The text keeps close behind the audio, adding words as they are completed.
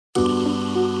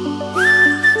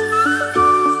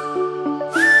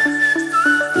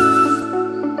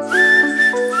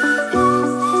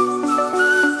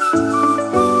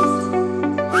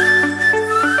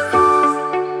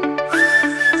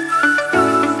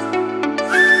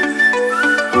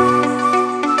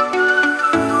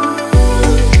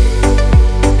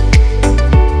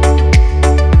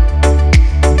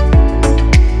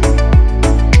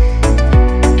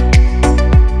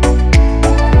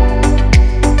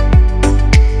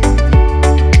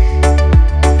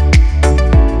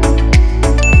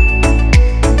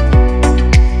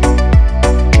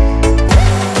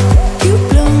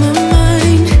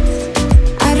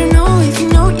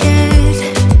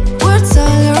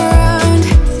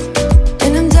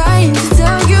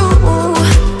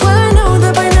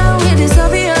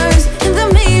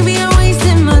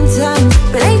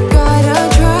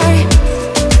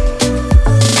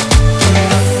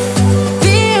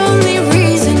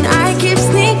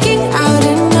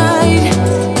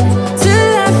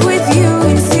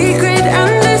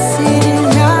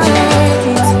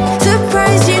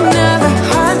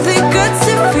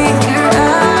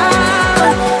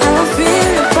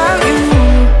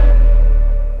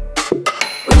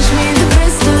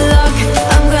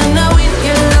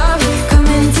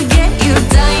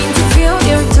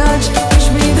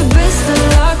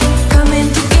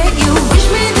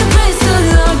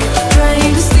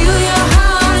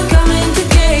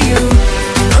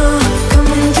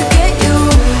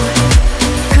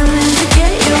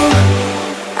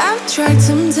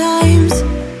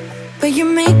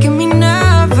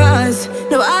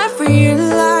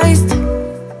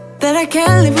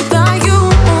can't live without you.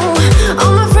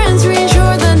 All my friends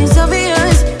reassure that it's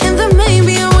obvious, and that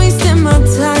maybe I'm wasting my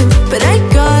time, but I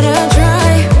gotta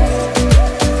try.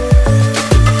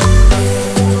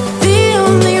 The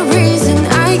only reason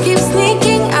I keep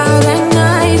sneaking out at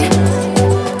night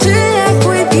to laugh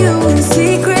with you in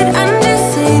secret under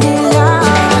city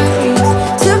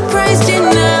lights. Surprised you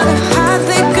never had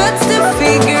the guts to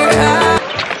figure out.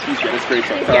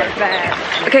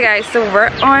 Okay guys, so we're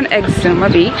on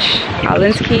Exuma Beach,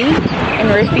 Island's Key, and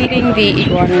we're feeding the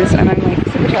iguanas, and I'm like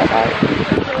super terrified.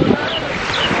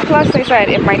 Plus they said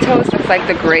if my toes looks like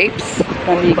the grapes,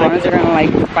 then the iguanas are gonna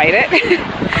like bite it.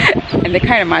 And they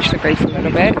kind of match the grapes a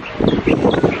little bit.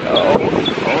 Oh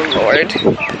Lord.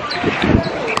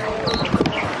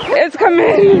 It's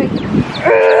coming!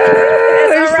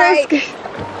 It's alright.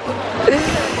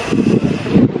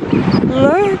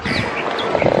 Look.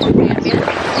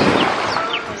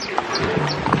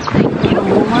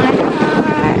 Oh my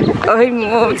god. Oh, he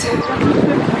moved.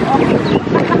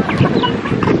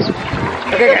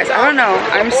 Okay guys, I don't know.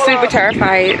 I'm super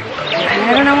terrified.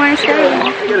 I don't know why I'm scared.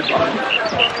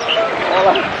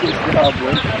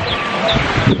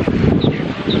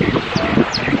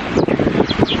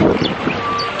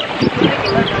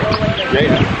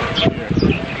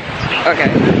 Okay,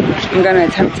 I'm gonna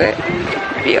attempt it.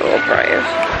 Be a little brave.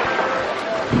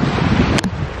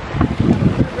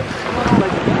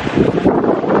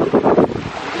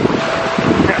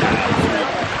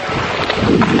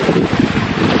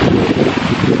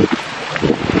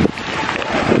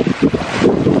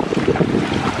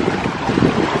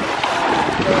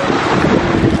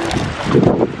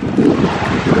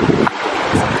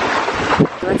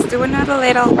 Let's do another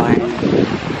little one.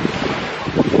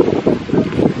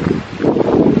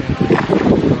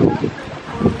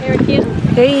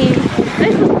 Hey.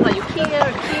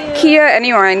 Kia,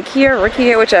 anyone. Kia or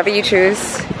Kia, whichever you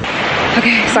choose.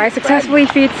 Okay, so I successfully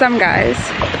feed some guys.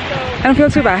 I don't feel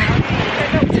too bad.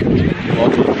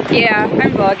 Yeah,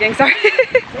 I'm vlogging, sorry.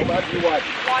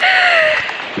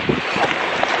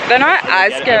 They're not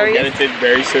as scary. Get into it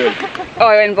very soon. Oh,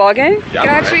 you're in vlogging? Yeah, you can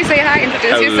actually say hi,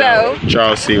 introduce yourself.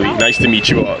 Charles Seeley. Nice to meet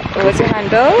you all. What's your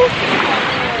handle?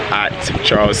 At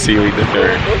Charles Seeley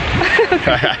III.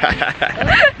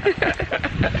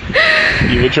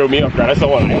 You would show me up, that's the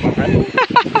one.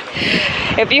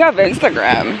 If you have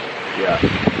Instagram. Yeah.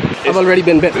 I've already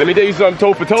been bit. Let me tell you something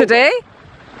toe for toe. Today?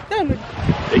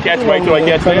 They catch my toe, I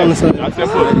catch them. That's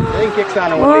simple.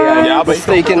 Yeah, but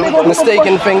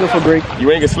Mistaken finger for break. you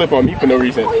ain't gonna slip on me for no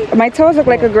reason. My toes look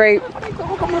like a grape.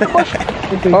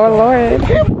 Oh Lord. I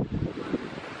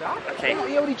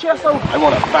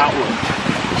want a fat one.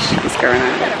 What's going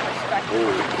on?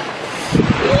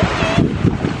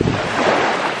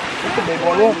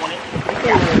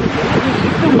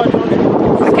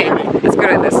 Okay, let's go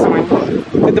to this one.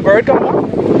 Did the bird come up?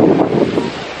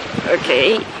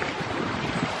 Okay.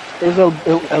 There's El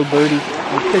Birdie.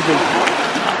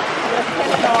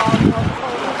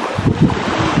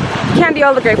 Candy,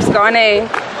 all the grapes gone, eh?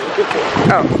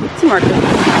 Oh, it's marker.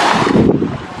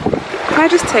 Can I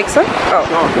just take some? Oh,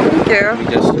 thank you.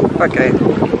 Okay.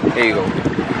 Here you go.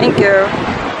 Thank you.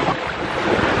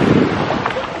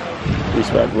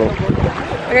 Respect, bro.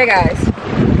 Okay, guys.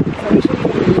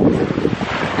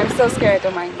 I'm so scared,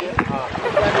 don't mind me.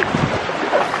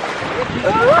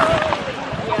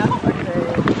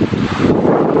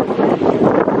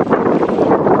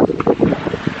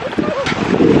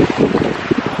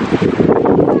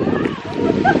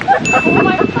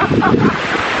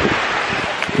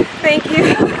 Thank you.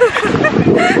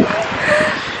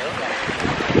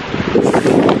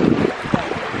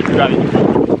 You got it.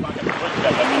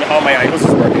 Let me know how my ankles is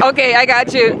working. Okay, I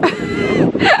got you.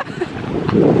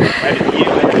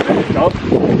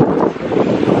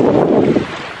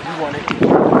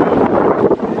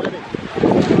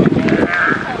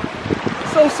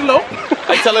 So slow.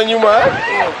 I'm telling you, man.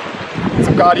 It's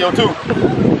some cardio too.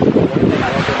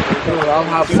 I'll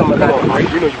have some of that.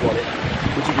 You know you want it.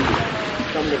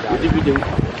 What did we do?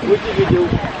 What did we do?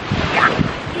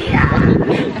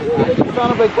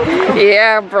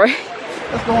 Yeah, bro.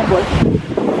 Let's go on, boy.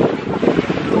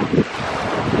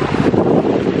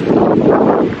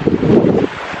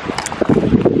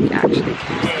 Actually.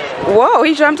 Whoa,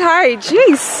 he jumped high.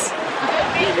 Jeez.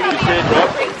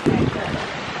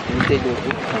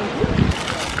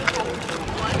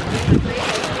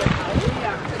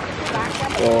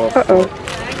 Uh-oh.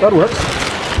 That works.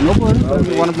 No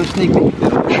problem. One of them sneak me.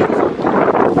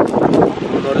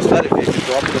 Notice that if you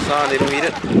drop the sand, they don't eat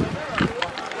it.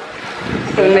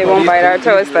 So then they won't bite our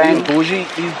toes then. These bougie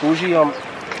iguanas.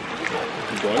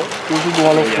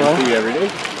 Every day.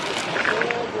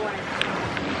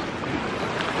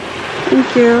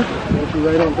 Thank you.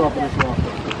 Right on top of this rock.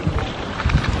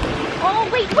 Oh,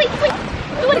 wait.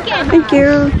 Do it again. Thank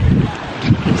you.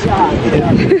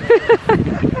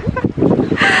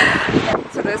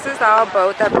 So this is our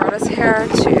boat that brought us here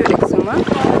to Exuma.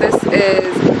 This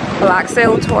is Black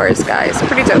Sail Tours, guys.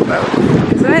 Pretty dope boat.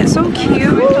 Isn't it so cute?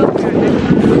 Isn't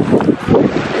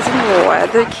the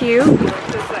weather cute?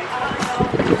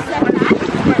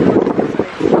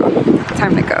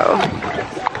 Time to go.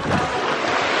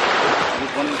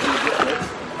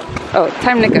 Oh,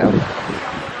 time to go.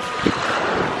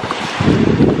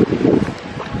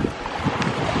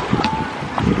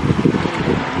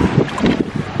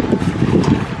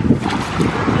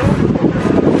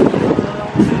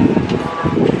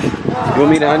 You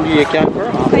want me to undo your camper?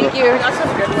 Thank you.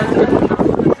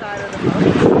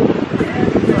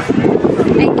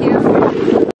 Thank you.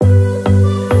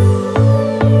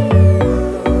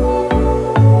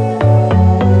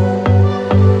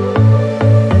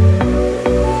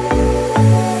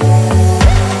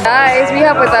 Guys, we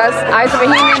have with us IS A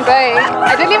BAHAMIAN Bey.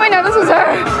 I didn't even know this was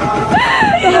her.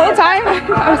 The whole time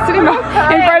I was sitting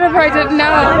in front of her, I didn't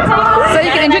know. So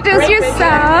you can introduce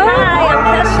yourself. Hi, I'm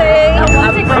Peshay. I'm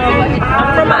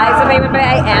from IS A BAHAMIAN Bey.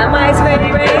 I am IS A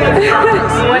BAHAMIAN Bey.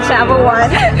 Whichever one.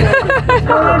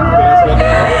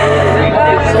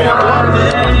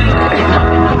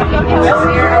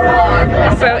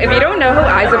 So if you don't know who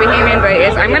IS A BAHAMIAN Bey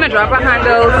is, I'm gonna drop her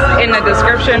handles in the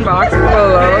description box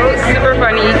below. Super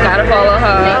funny, you gotta follow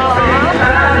her.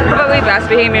 Probably best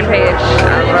Bahamian page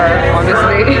ever,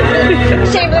 honestly.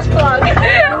 Shameless plug.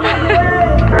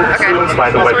 Okay, so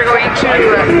we're going to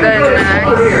the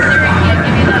next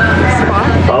spot.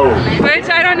 Oh. Which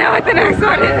I don't know what the next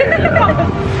one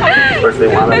is. First they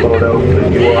want to photo,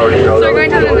 you already know. So we're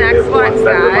going to the next one,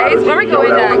 guys. Where are we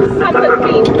going next?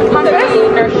 Compass?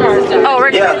 Nurse Sharks. Oh,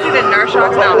 we're going to see the Nurse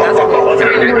Sharks now. That's cool. So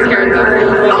we're not scared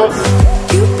though.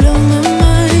 You blow my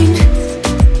mind.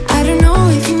 I don't know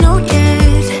if you know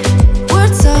yet.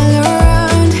 What's all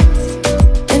around,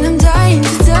 and I'm dying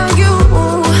to tell you.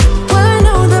 Well, I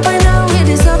know that by now it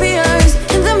is obvious,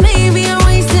 and that maybe I'm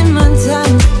wasting my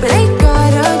time, but I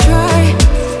gotta try.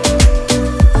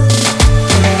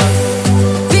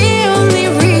 The only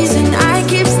reason I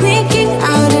keep sneaking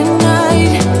out at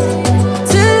night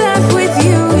to laugh with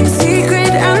you in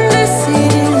secret under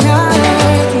city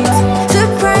lights.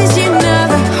 Surprised you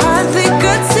never had the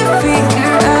guts to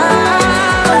figure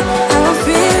out how I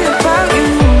feel about you.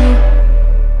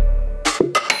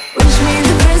 Wish me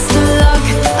the best of luck.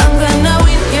 I'm gonna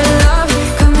win your love.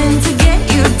 Coming to get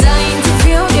you, dying to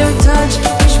feel your touch.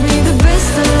 Wish me the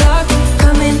best of luck.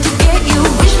 Coming to get you.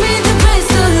 Wish me the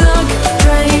best of luck.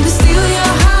 Trying to steal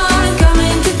your heart.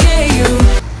 Coming to get you.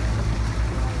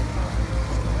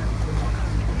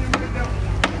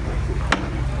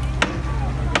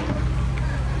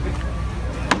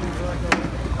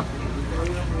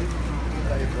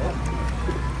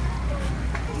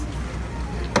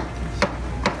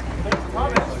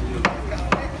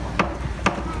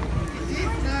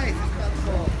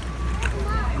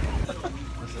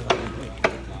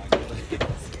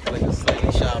 Like a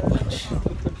slightly sharp punch.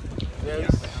 Very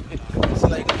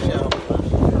slightly sharp punch.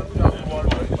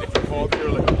 If you fall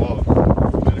through like a ball,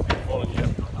 and if you fall in the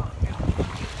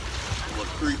what,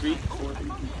 3 feet? 4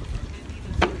 feet?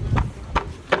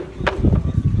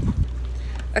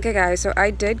 Okay guys, so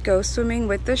I did go swimming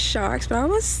with the sharks, but I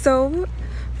was so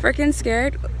freaking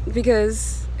scared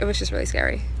because it was just really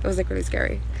scary. It was like really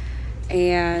scary.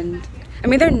 And I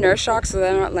mean, they're nurse sharks, so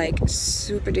they're not like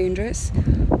super dangerous,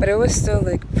 but it was still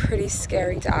like pretty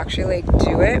scary to actually like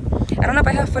do it. I don't know if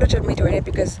I have footage of me doing it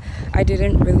because I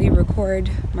didn't really record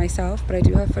myself, but I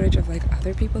do have footage of like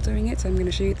other people doing it, so I'm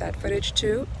gonna show you that footage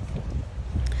too.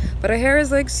 But her hair is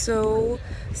like so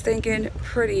stinking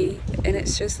pretty, and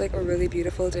it's just like a really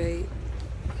beautiful day.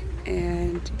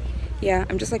 And yeah,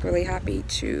 I'm just like really happy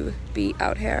to be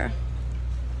out here.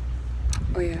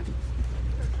 Oh yeah.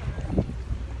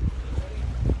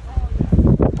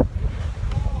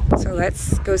 So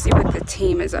let's go see what the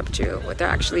team is up to, what they're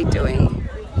actually doing.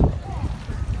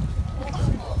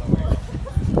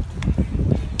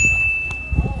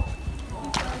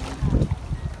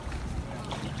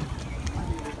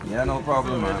 Yeah, no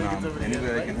problem, man.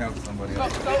 Anyway, I can help somebody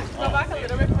else. Go back a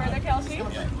little bit further, Kelsey. A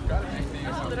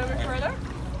little bit further.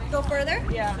 Go further?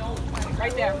 Yeah.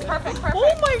 Right there. Perfect, perfect.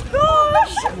 Oh my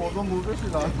gosh! Don't move this,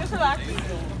 relax. Just relax.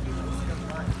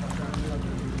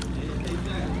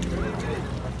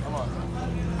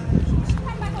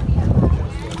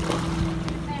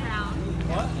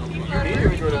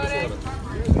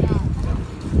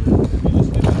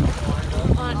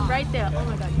 Right there. Oh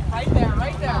my god. Right there,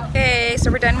 right there. Okay, so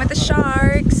we're done with the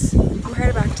sharks. I'm here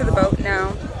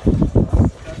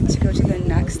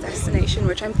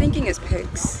which I'm thinking is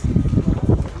pigs.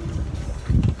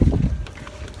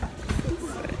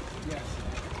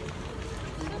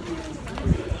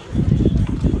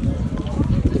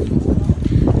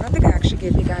 I don't think I actually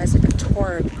gave you guys like a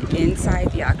tour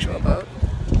inside the actual boat,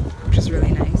 which is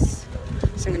really nice.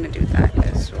 So I'm gonna do that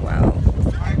as well.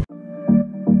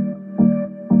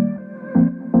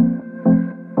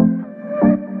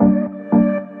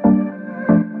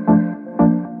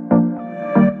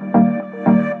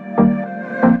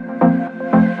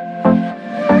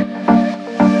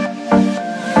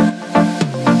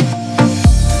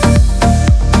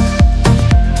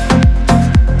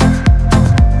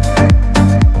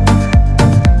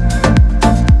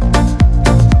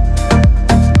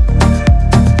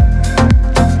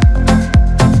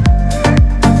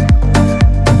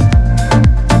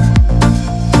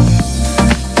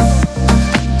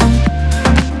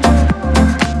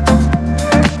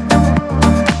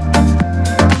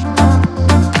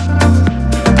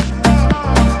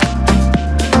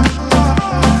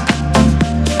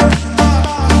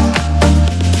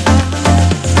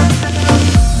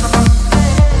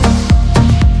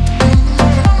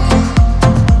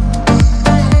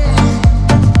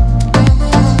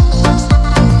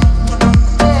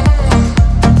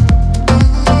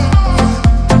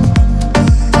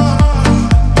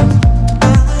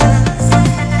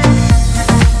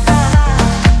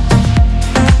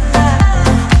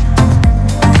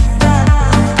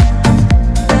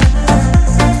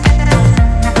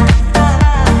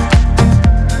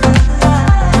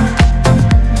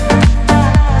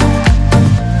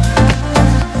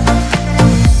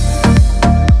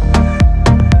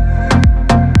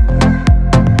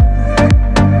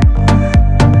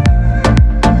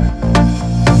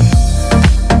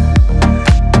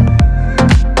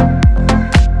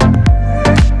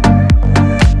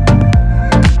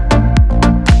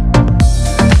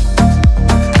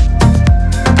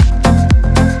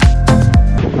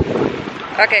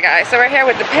 Okay guys, so we're here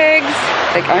with the pigs.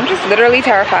 Like, I'm just literally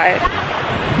terrified.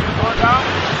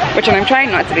 Which I'm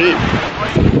trying not to be.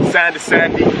 Sand is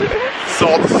sandy,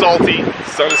 salt is salty,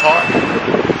 sun is hot.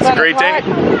 It's a great day.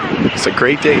 It's a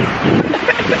great day.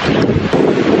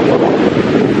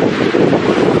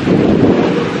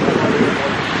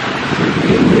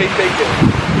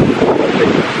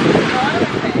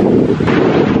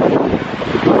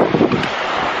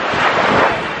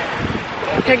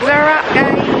 Pigs are up,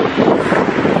 guys.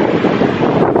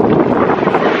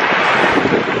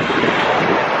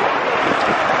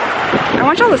 I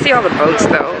want y'all to see all the boats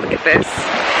though. Look at this.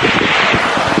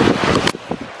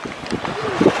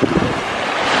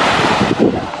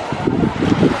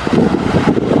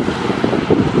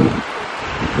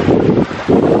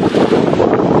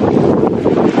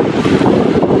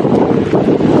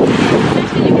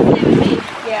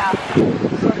 Yeah.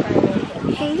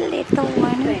 Hey little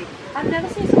one. I've never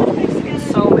seen so many pigs. There's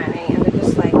so many, and they're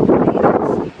just like. I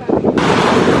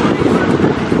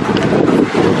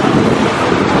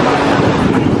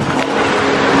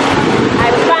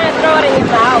was trying to throw it in your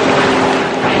mouth.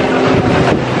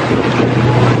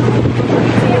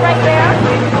 See it right there?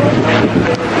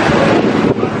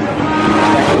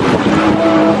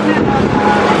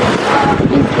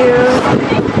 Thank you.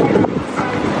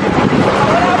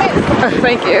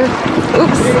 Thank you.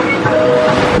 Oops.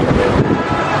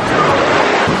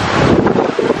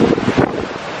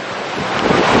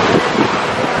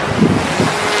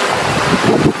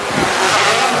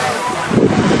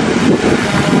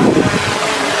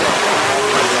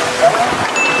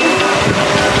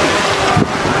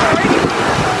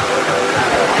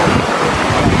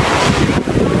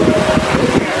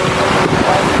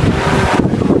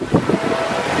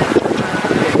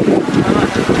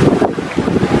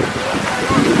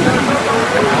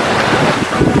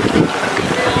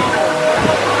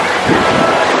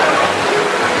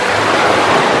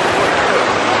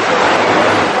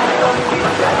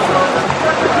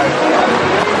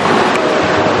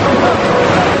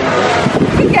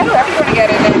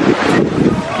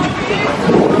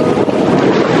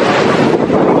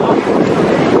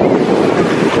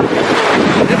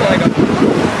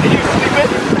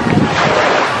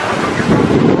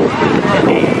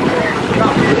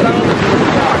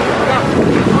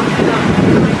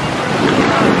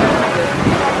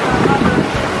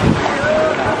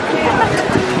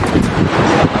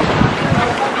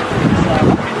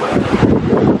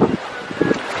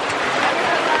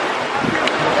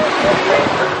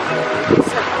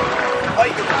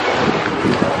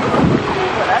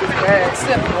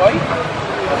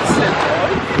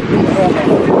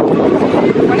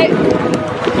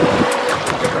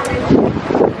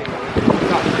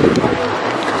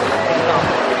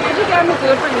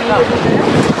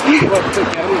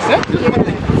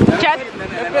 Chat.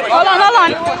 Hold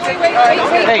on.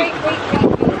 Hey.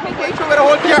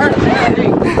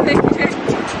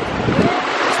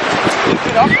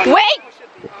 Wait!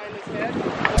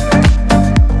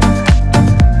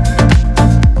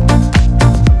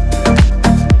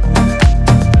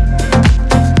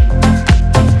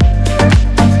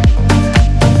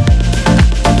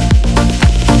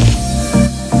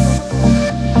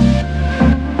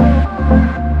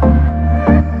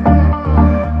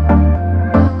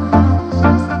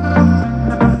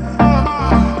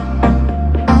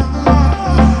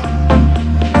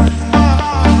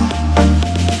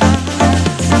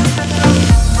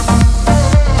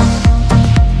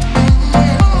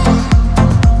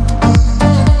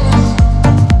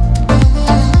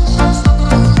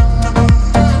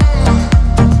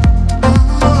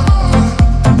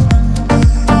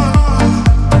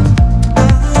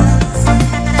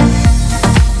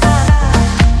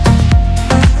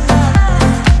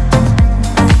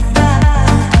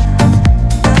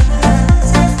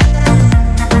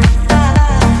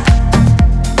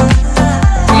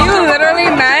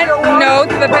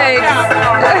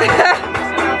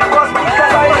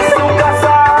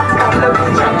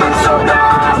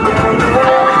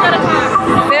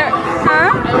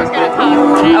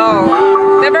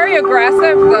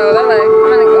 Aggressive though, they're like,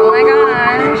 oh my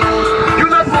gosh. You're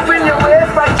not moving your way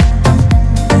back.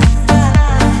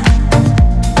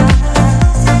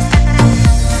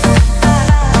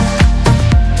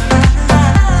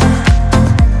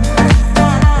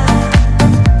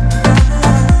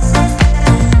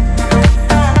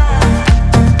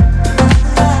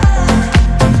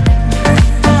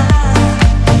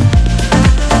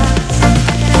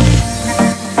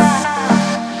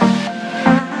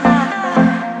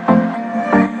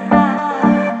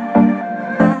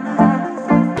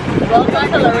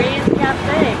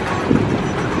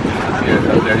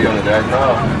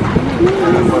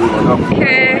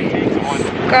 Okay,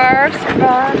 scarves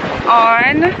back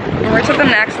on. And we're to the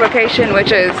next location,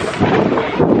 which is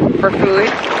for food.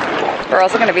 We're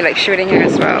also gonna be like shooting here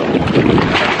as well.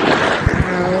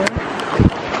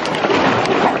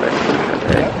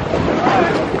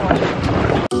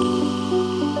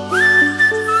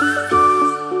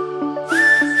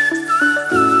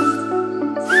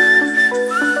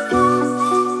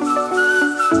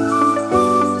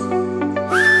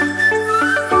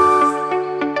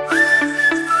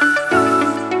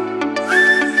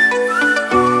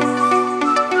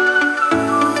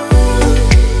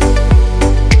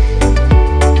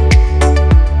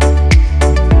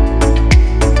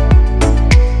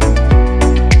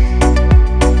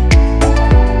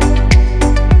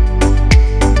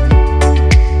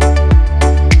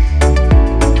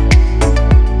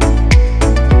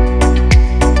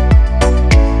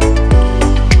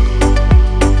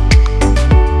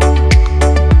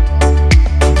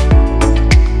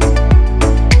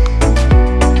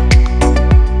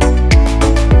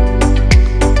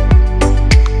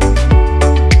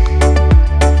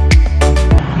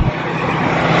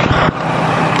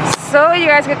 So you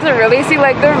guys get to really see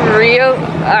like the real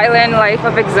island life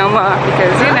of Exuma,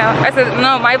 because you know, I said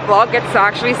no, my vlog gets to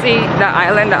actually see the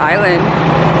island. It is?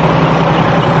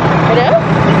 Yeah.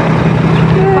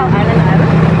 Called island?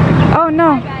 Oh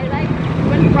no.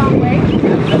 Went the wrong way.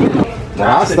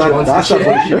 I'll stop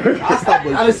for sure.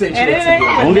 I'll say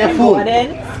only a fool.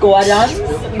 Squadrons.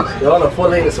 You're on a full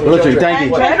lane. Thank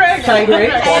you.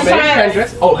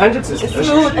 Hundreds. Oh, hundreds is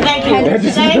smooth. Thank you.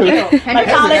 My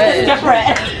college is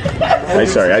different. I'm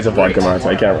sorry, I was a vodka man, so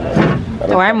I can't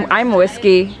remember. Oh, I'm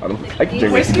whiskey. I can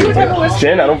drink whiskey. What type of whiskey?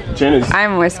 Gin is.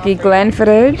 I'm whiskey.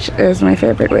 Glenfiddich is my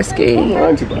favorite whiskey.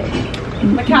 Not too bad.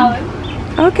 McAllen.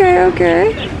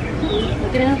 Okay.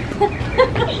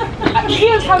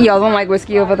 Y'all don't like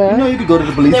whiskey over there? No, you could go to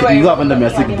the police if you have a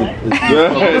domestic.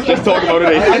 Let's just talk about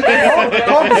it.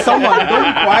 Talk to someone. Don't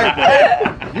be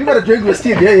quiet. You gotta drink whiskey.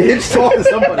 Yeah, you hit talk to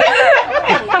somebody.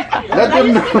 Let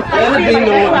them know.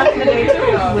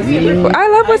 I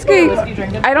love whiskey.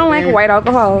 I don't like white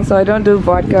alcohol, so I don't do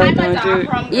vodka.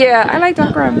 Yeah, I like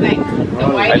dark rum.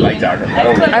 I like dark rum.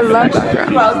 I love dark rum.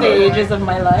 Throughout the ages of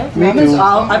my life,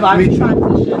 I've always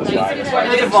transitioned. There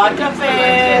was a vodka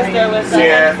phase, there was I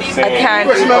can't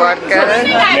do vodka. There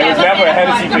was never a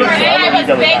Hennessy phase.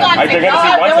 I drank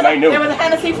Hennessy once and I knew. There was a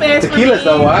Hennessy phase. Tequila's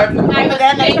though, what?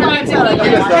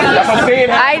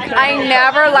 I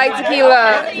never liked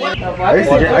tequila.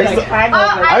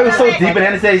 I was so deep in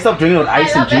Hennessy, I stopped drinking with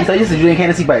ice and juice. I used to drink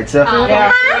Hennessy by itself.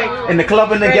 In the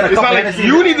club and then get a couple of Hennessy.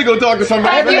 You need to go talk to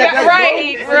somebody.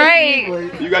 Right.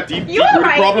 You got deep-rooted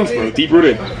problems, bro.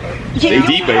 Deep-rooted. They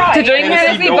deep, baby. To drink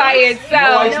Hennessy by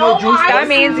itself, that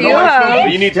means you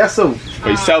But you need Just so.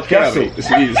 self-care, babe. This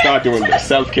is what you need to start doing. This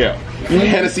self-care.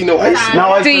 Hennessy, no ice.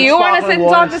 Now Do you want to sit and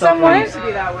talk to someone?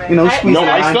 You know, squeeze No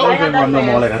the ice, lime, though? don't drink rum no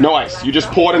more like that. No ice. You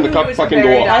just pour it in the cup, fucking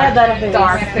go off.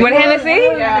 With Hennessy?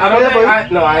 I don't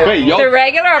think Wait, yo. The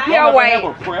regular or pure white?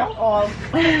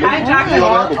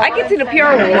 I I can see the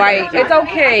pure white. It's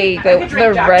okay.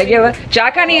 The regular.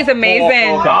 Jack honey is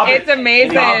amazing. It's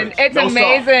amazing. It's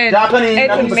amazing. Jack honey, It's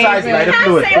nothing besides amazing. lighter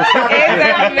fluid. It's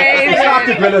Stop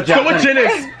the amazing. grill of Jack So what honey. gin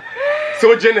is? So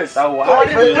what gin is? No,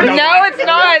 it's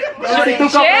not. Gin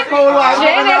is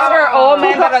for old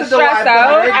men that are stressed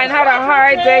out and had a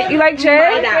hard day. You like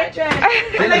gin?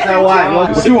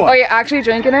 Oh, you're actually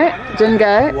drinking it? Gin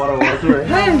good?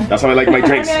 That's how I like my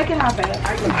drinks.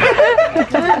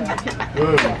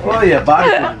 Oh yeah, body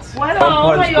fluids.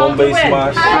 Punch, Bombay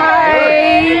smash.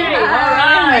 Hi.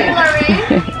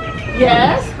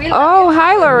 Yes. Oh,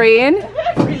 hi, Lorraine.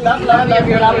 Love.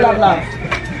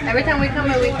 Every time we come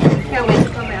in, we can't wait to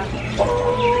come out.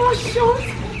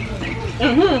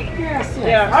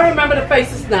 Yeah, I remember the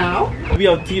faces now. We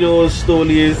have Tito's,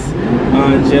 Stolies,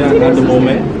 and Jen at the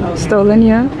moment. Stolen,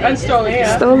 yeah. And Stolen,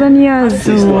 yeah. Stolen, yeah.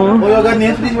 Zoo. Oh, you got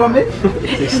names for these women?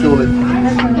 They stole it.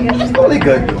 Stole it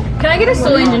good though. Can I get a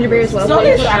stolen ginger beer as well?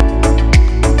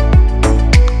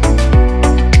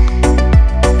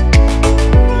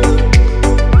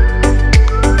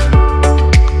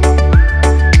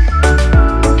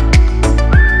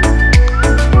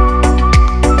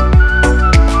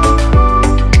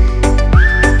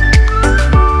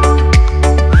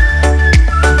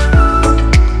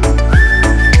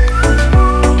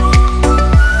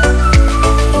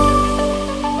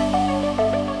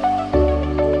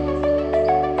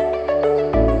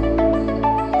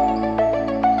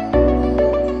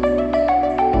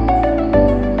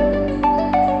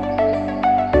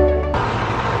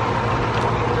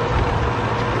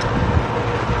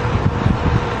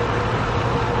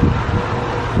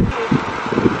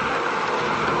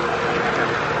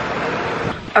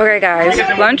 Okay guys,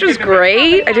 lunch was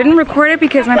great. I didn't record it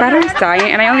because my battery's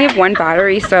dying and I only have one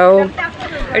battery, so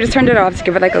I just turned it off to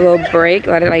give it like a little break.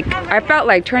 Let it like, I felt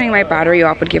like turning my battery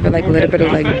off would give it like a little bit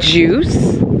of like juice.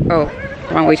 Oh,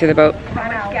 wrong way to the boat.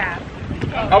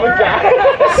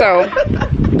 So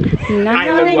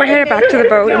now we're headed back to the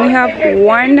boat and we have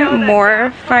one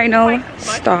more final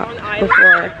stop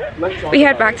before we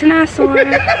head back to Nassau.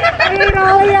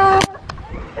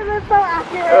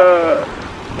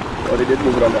 Oh, they did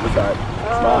move it on the other side.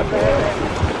 Smart, man.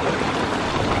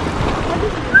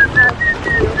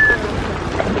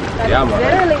 Yeah, man.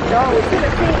 Literally, no, it's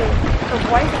the thing. The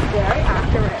voice is very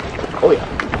accurate. Oh, yeah.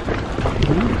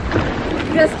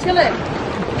 Just chilling.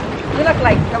 You look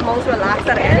like the most relaxed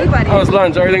out of anybody. How was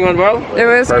lunch? Everything went well? It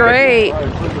was great.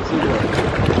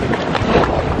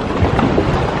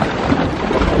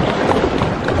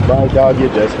 My dog, you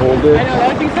just hold it. I know, that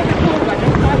would be such a cool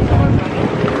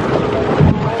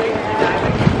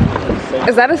one.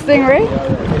 Is that a stingray?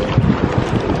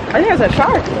 I think it's a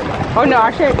shark. Oh no,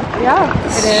 actually, yeah,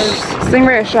 it is.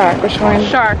 Stingray or shark? Which one?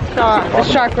 Shark. The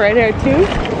shark right here too.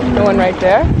 The one right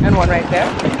there and one right there.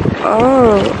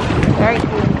 Oh, Very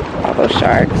cool. all those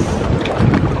sharks.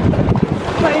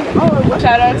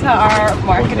 Shout out to our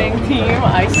marketing team,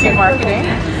 IC Marketing.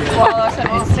 Follow us on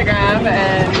Instagram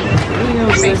and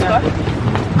Facebook.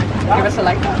 Give us a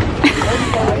like.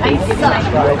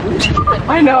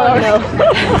 I know.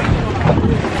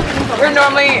 We're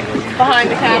normally behind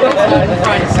the camera, so in the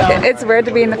front, so. It's weird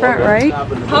to be in the front, right?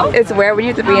 Huh? It's weird when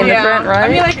you have to be in the front, right? I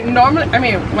mean, like normally, when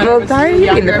Well, I was how are you in the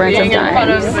younger, front being in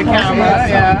front of sometimes? the camera,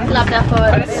 yeah. Love that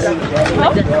But food.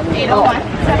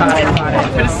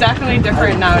 it's definitely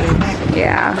different nowadays,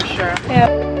 Yeah. for sure.